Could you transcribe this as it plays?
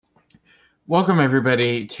Welcome,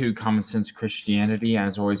 everybody, to Common Sense Christianity.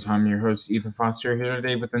 As always, I'm your host, Ethan Foster, here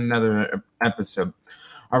today with another episode.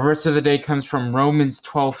 Our verse of the day comes from Romans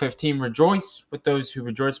 12:15. Rejoice with those who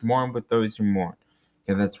rejoice, mourn with those who mourn.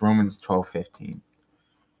 Okay, that's Romans 12:15.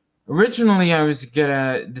 Originally, I was going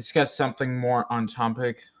to discuss something more on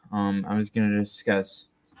topic. I was going to discuss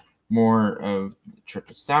more of the church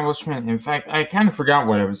establishment. In fact, I kind of forgot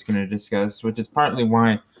what I was going to discuss, which is partly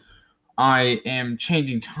why I am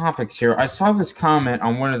changing topics here. I saw this comment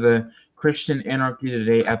on one of the Christian Anarchy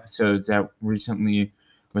Today episodes that recently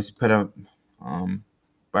was put up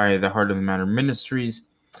by the Heart of the Matter Ministries,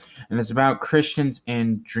 and it's about Christians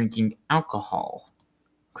and drinking alcohol.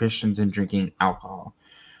 Christians and drinking alcohol,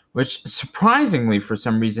 which surprisingly, for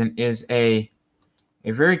some reason, is a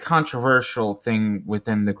very controversial thing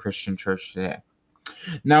within the Christian church today.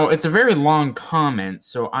 Now, it's a very long comment,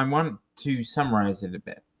 so I want to summarize it a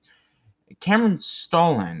bit. Cameron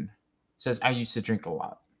Stalin says, I used to drink a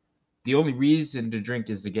lot. The only reason to drink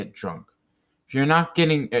is to get drunk.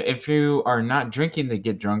 If you are not drinking to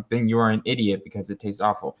get drunk, then you are an idiot because it tastes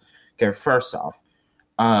awful. Okay, first off,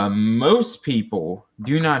 most people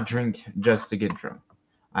do not drink just to get drunk.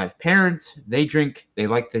 I have parents, they drink, they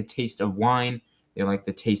like the taste of wine, they like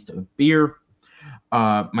the taste of beer.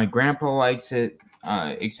 My grandpa likes it,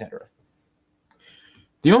 etc.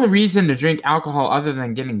 The only reason to drink alcohol other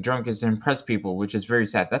than getting drunk is to impress people, which is very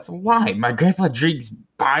sad. That's a lie. My grandpa drinks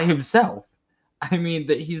by himself. I mean,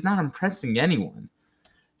 he's not impressing anyone.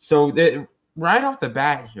 So right off the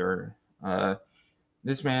bat here,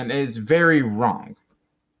 this man is very wrong.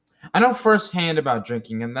 I know firsthand about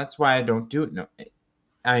drinking, and that's why I don't do it. No,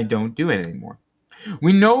 I don't do it anymore.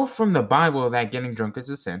 We know from the Bible that getting drunk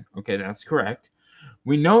is a sin. Okay, that's correct.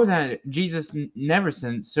 We know that Jesus never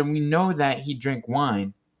sinned, so we know that he drank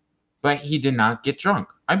wine, but he did not get drunk.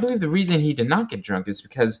 I believe the reason he did not get drunk is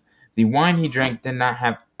because the wine he drank did not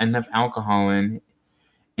have enough alcohol in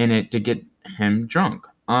it to get him drunk.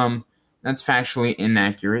 That's factually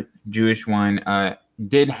inaccurate. Jewish wine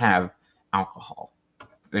did have alcohol.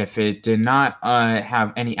 If it did not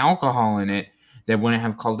have any alcohol in it, they wouldn't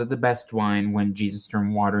have called it the best wine when Jesus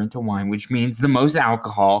turned water into wine, which means the most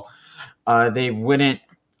alcohol. They wouldn't.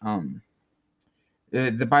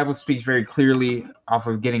 The Bible speaks very clearly off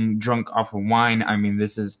of getting drunk off of wine. I mean,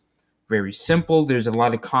 this is very simple. There's a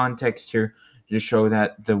lot of context here to show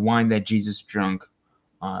that the wine that Jesus drank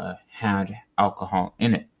had alcohol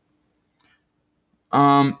in it.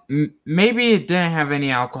 Maybe it didn't have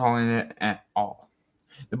any alcohol in it at all.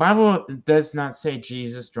 The Bible does not say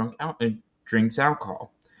Jesus drinks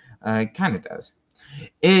alcohol. It kind of does.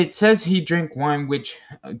 It says he drank wine, which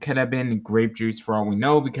could have been grape juice for all we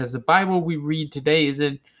know, because the Bible we read today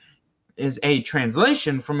is a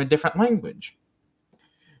translation from a different language.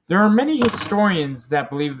 There are many historians that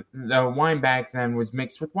believe the wine back then was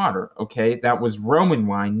mixed with water. Okay, that was Roman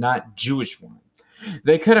wine, not Jewish wine.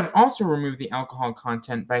 They could have also removed the alcohol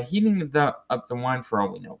content by heating up the wine for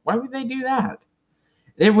all we know. Why would they do that?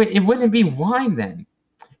 It wouldn't be wine then.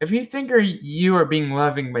 If you think you are being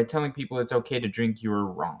loving by telling people it's okay to drink, you are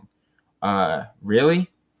wrong. Really?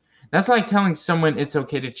 That's like telling someone it's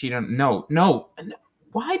okay to cheat on. No.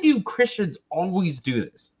 Why do Christians always do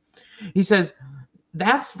this? He says,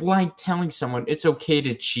 that's like telling someone it's okay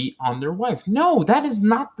to cheat on their wife. No, that is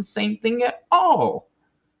not the same thing at all.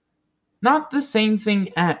 Not the same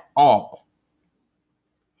thing at all.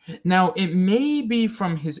 Now, it may be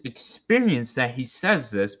from his experience that he says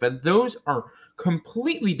this, but those are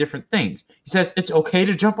completely different things. He says it's okay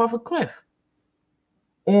to jump off a cliff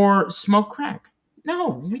or smoke crack. No,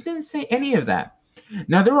 we didn't say any of that.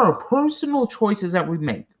 Now, there are personal choices that we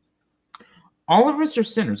make. All of us are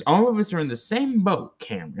sinners. All of us are in the same boat,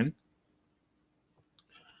 Cameron.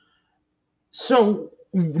 So,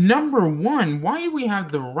 number one, why do we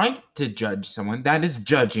have the right to judge someone? That is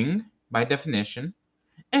judging by definition.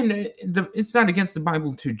 And it's not against the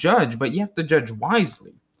Bible to judge, but you have to judge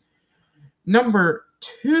wisely. Number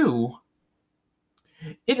two,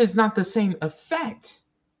 it is not the same effect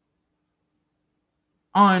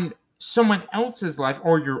on someone else's life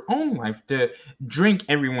or your own life to drink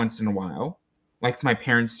every once in a while, like my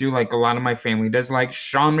parents do, like a lot of my family does, like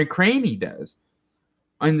Sean McCraney does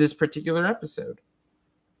in this particular episode.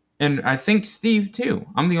 And I think Steve too.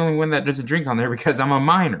 I'm the only one that doesn't drink on there because I'm a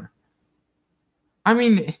minor. I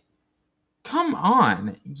mean, come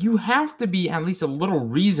on. You have to be at least a little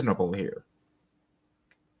reasonable here.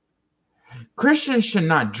 Christians should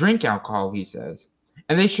not drink alcohol, he says,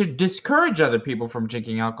 and they should discourage other people from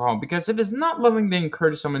drinking alcohol because it is not loving to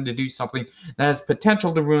encourage someone to do something that has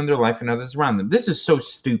potential to ruin their life and others around them. This is so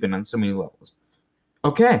stupid on so many levels.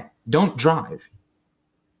 Okay, don't drive.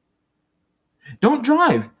 Don't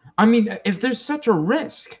drive. I mean, if there's such a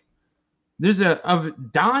risk,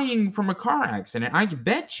 of dying from a car accident, I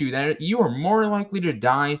bet you that you are more likely to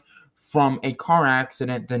die from a car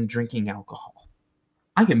accident than drinking alcohol.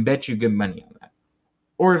 I can bet you good money on that.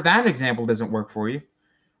 Or if that example doesn't work for you,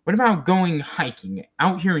 what about going hiking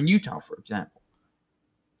out here in Utah, for example?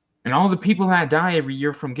 And all the people that die every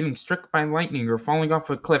year from getting struck by lightning or falling off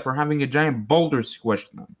a cliff or having a giant boulder squish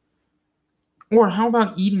them. Or how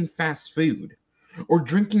about eating fast food? Or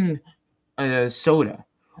drinking soda?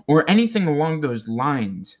 Or anything along those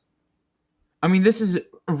lines? I mean, this is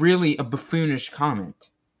really a buffoonish comment.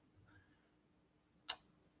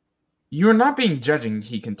 You're not being judging,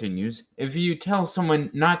 he continues. If you tell someone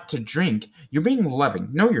not to drink, you're being loving.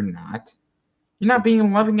 No, you're not. You're not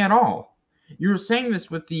being loving at all. You're saying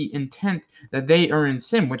this with the intent that they are in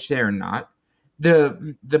sin, which they are not.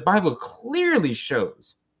 The Bible clearly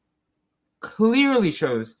shows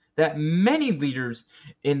that many leaders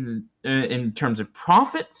in terms of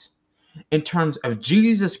prophets, in terms of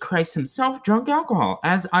Jesus Christ himself, drunk alcohol,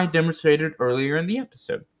 as I demonstrated earlier in the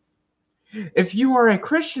episode. If you are a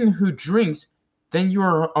Christian who drinks, then you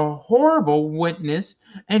are a horrible witness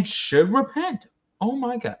and should repent. Oh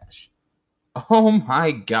my gosh. Oh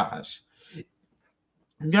my gosh.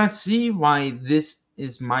 You guys see why this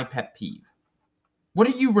is my pet peeve. What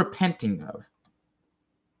are you repenting of?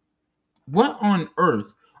 What on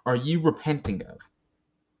earth are you repenting of?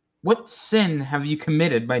 What sin have you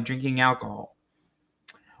committed by drinking alcohol?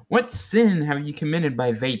 What sin have you committed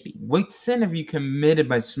by vaping? What sin have you committed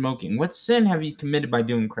by smoking? What sin have you committed by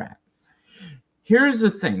doing crack? Here's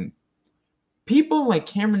the thing. People like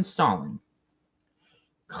Cameron Stalin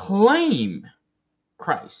claim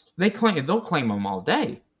Christ. They'll claim him all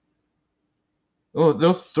day. Oh,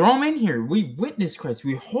 they'll throw him in here. We witness Christ.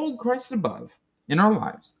 We hold Christ above in our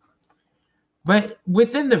lives. But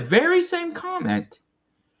within the very same comment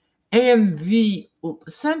and the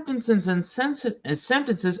sentences and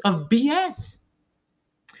sentences of BS,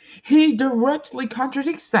 he directly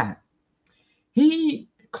contradicts that. He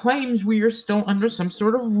claims we are still under some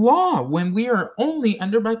sort of law when we are only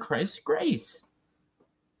under by Christ's grace.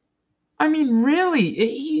 I mean, really,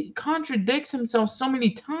 he contradicts himself so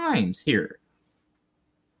many times here.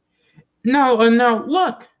 No,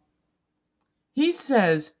 look. He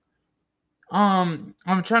says, I'm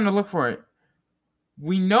trying to look for it.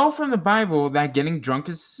 We know from the Bible that getting drunk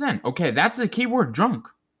is sin. Okay, that's the key word, drunk.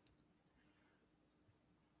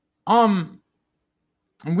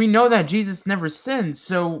 We know that Jesus never sinned,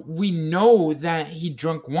 so we know that he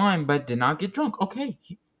drank wine but did not get drunk. Okay,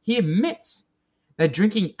 he admits that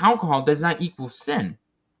drinking alcohol does not equal sin.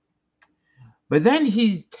 But then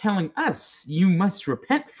he's telling us you must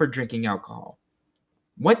repent for drinking alcohol.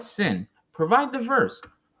 What sin? Provide the verse,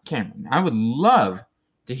 Cameron. I would love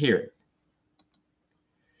to hear it.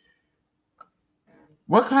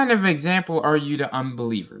 What kind of example are you to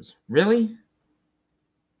unbelievers? Really?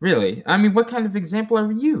 Really? I mean, what kind of example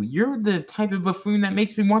are you? You're the type of buffoon that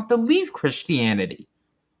makes me want to leave Christianity.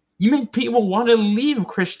 You make people want to leave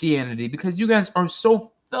Christianity because you guys are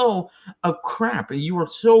so full of crap and you are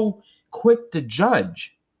so quick to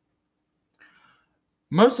judge.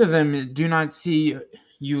 Most of them do not see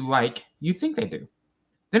you like you think they do.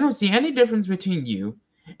 They don't see any difference between you,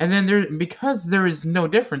 and then because there is no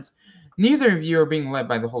difference, neither of you are being led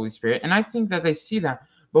by the Holy Spirit, and I think that they see that.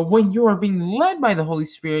 But when you are being led by the Holy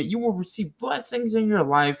Spirit, you will receive blessings in your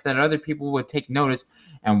life that other people will take notice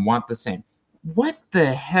and want the same. What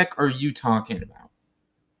the heck are you talking about?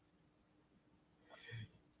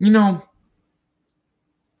 You know,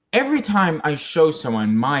 every time I show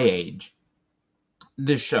someone my age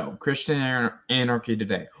this show, Christian Anarchy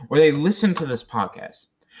Today, or they listen to this podcast,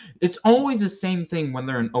 it's always the same thing when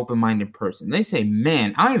they're an open-minded person. They say,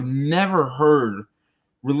 man, I've never heard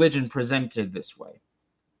religion presented this way.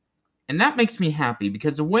 And that makes me happy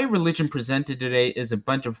because the way religion presented today is a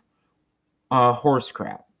bunch of horse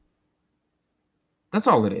crap. That's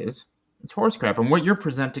all it is. It's horse crap. And what you're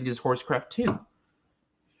presenting is horse crap too.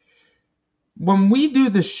 When we do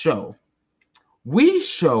this show, we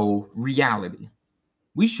show reality.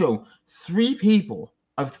 We show three people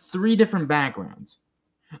of three different backgrounds,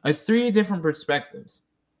 of three different perspectives.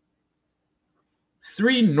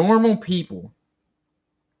 Three normal people.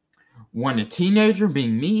 One a teenager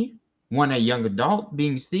being me, one a young adult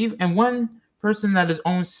being Steve, and one person that is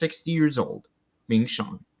almost 60 years old being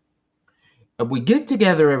Sean. And we get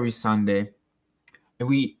together every Sunday and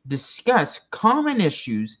we discuss common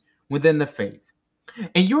issues within the faith.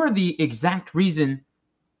 And you're the exact reason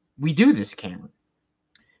we do this, Cameron.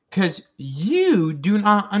 Because you do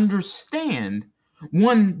not understand,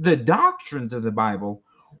 one, the doctrines of the Bible,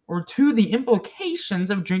 or to the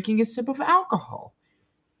implications of drinking a sip of alcohol.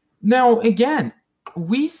 Now, again,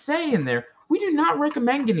 we say in there, we do not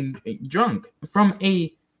recommend getting drunk from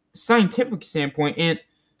a scientific standpoint and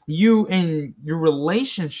you and your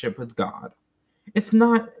relationship with God. It's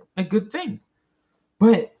not a good thing.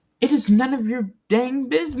 But it is none of your dang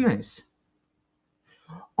business.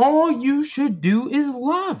 All you should do is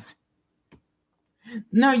love.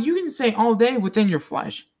 Now, you can say all day within your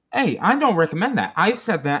flesh, hey, I don't recommend that. I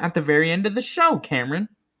said that at the very end of the show, Cameron.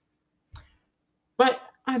 But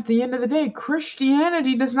at the end of the day,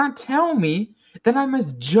 Christianity does not tell me that I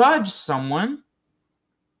must judge someone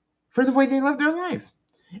for the way they live their life.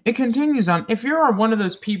 It continues on, if you are one of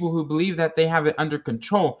those people who believe that they have it under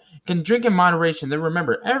control, can drink in moderation, then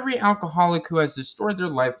remember, every alcoholic who has destroyed their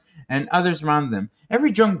life and others around them,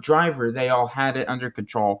 every drunk driver, they all had it under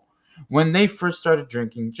control when they first started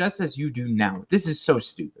drinking, just as you do now. This is so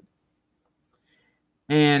stupid.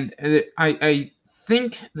 And I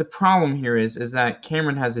think the problem here is that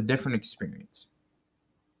Cameron has a different experience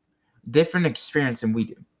than we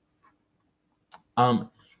do.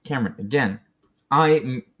 Cameron, again,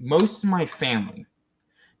 most of my family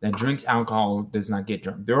that drinks alcohol does not get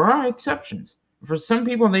drunk. There are exceptions. For some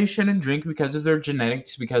people, they shouldn't drink because of their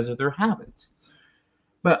genetics, because of their habits.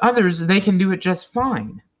 But others, they can do it just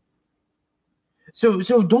fine. So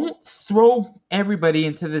don't throw everybody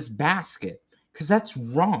into this basket, because that's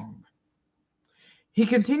wrong. He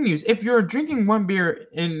continues, if you're drinking one beer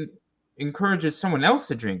and encourages someone else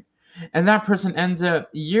to drink, and that person ends up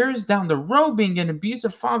years down the road being an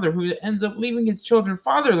abusive father who ends up leaving his children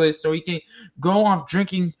fatherless so he can go off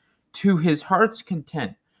drinking to his heart's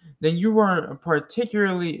content, then you are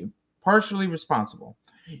partially responsible.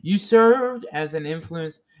 You served as an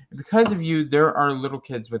influence, and because of you, there are little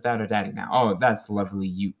kids without a daddy now. Oh, that's lovely,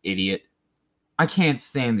 you idiot. I can't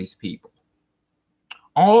stand these people.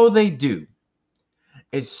 All they do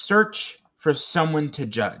is search for someone to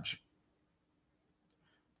judge.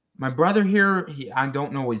 My brother here, I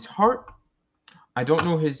don't know his heart. I don't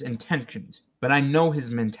know his intentions, but I know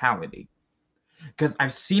his mentality. Because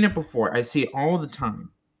I've seen it before. I see it all the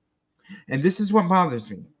time. And this is what bothers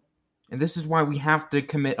me. And this is why we have to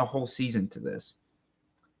commit a whole season to this.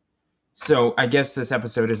 So I guess this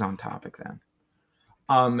episode is on topic then.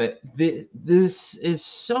 This is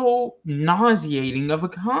so nauseating of a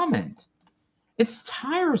comment. It's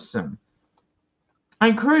tiresome. I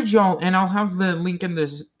encourage y'all, and I'll have the link in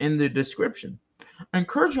the description. I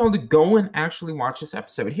encourage y'all to go and actually watch this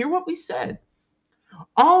episode. Hear what we said.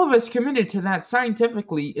 All of us committed to that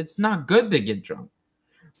scientifically. It's not good to get drunk.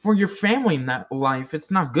 For your family in that life, it's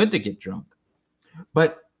not good to get drunk.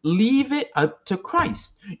 But leave it up to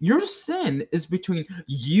Christ. Your sin is between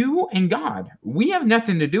you and God. We have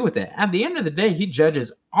nothing to do with it. At the end of the day, He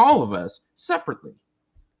judges all of us separately.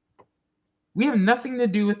 We have nothing to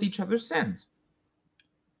do with each other's sins.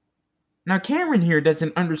 Now, Cameron here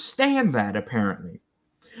doesn't understand that, apparently.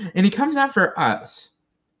 And he comes after us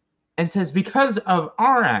and says, because of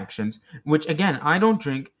our actions, which, again, I don't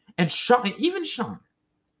drink, and even Sean,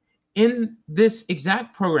 in this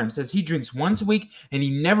exact program, says he drinks once a week, and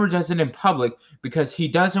he never does it in public because he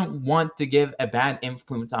doesn't want to give a bad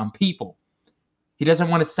influence on people. He doesn't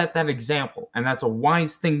want to set that example, and that's a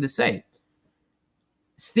wise thing to say.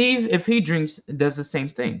 Steve, if he drinks, does the same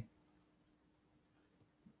thing.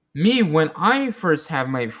 Me, when I first have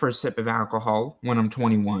my first sip of alcohol, when I'm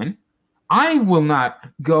 21, I will not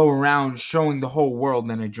go around showing the whole world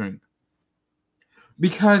that I drink.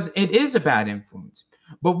 Because it is a bad influence.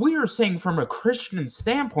 But we are saying from a Christian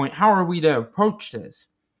standpoint, how are we to approach this?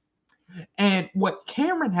 And what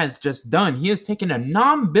Cameron has just done, he has taken a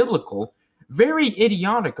non-biblical, very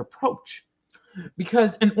idiotic approach.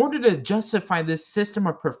 Because in order to justify this system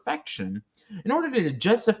of perfection, in order to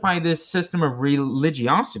justify this system of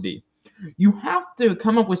religiosity, you have to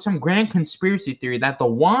come up with some grand conspiracy theory that the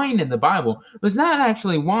wine in the Bible was not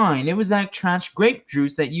actually wine. It was that trash grape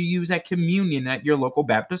juice that you use at communion at your local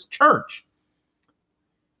Baptist church.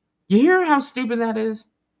 You hear how stupid that is?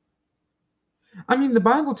 I mean, the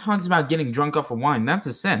Bible talks about getting drunk off of wine. That's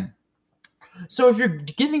a sin. So if you're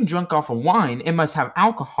getting drunk off of wine, it must have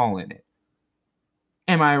alcohol in it.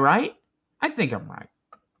 Am I right? I think I'm right.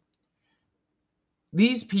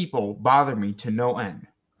 These people bother me to no end.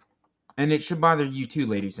 And it should bother you too,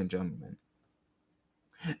 ladies and gentlemen.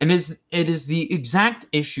 And it is the exact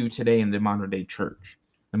issue today in the modern day church.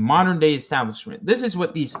 The modern day establishment. This is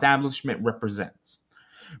what the establishment represents.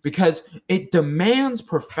 Because it demands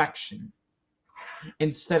perfection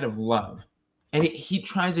instead of love. And he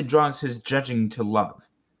tries to draw his judging to love.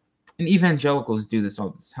 And evangelicals do this all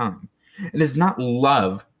the time. It is not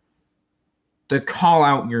love to call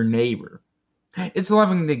out your neighbor. It's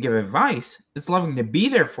loving to give advice. It's loving to be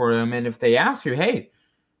there for them. And if they ask you, hey,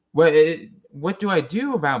 what do I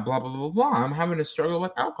do about blah, blah, blah, blah? I'm having a struggle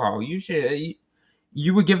with alcohol.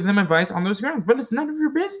 You would give them advice on those grounds, but it's none of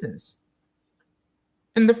your business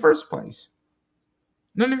in the first place.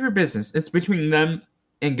 None of your business. It's between them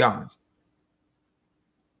and God.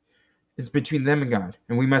 It's between them and God,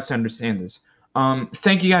 and we must understand this.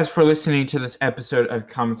 Thank you guys for listening to this episode of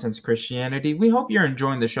Common Sense Christianity. We hope you're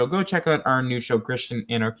enjoying the show. Go check out our new show, Christian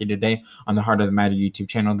Anarchy Today, on the Heart of the Matter YouTube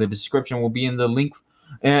channel. The description will be in the link.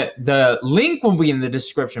 The link will be in the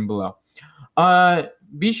description below.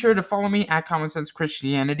 Be sure to follow me at Common Sense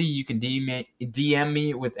Christianity. You can DM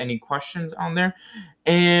me with any questions on there.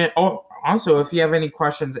 And also, if you have any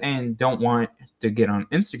questions and don't want to get on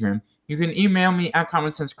Instagram, you can email me at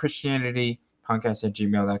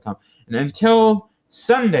commonsensechristianitypodcast@gmail.com. And until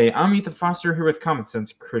Sunday, I'm Ethan Foster here with Common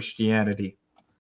Sense Christianity.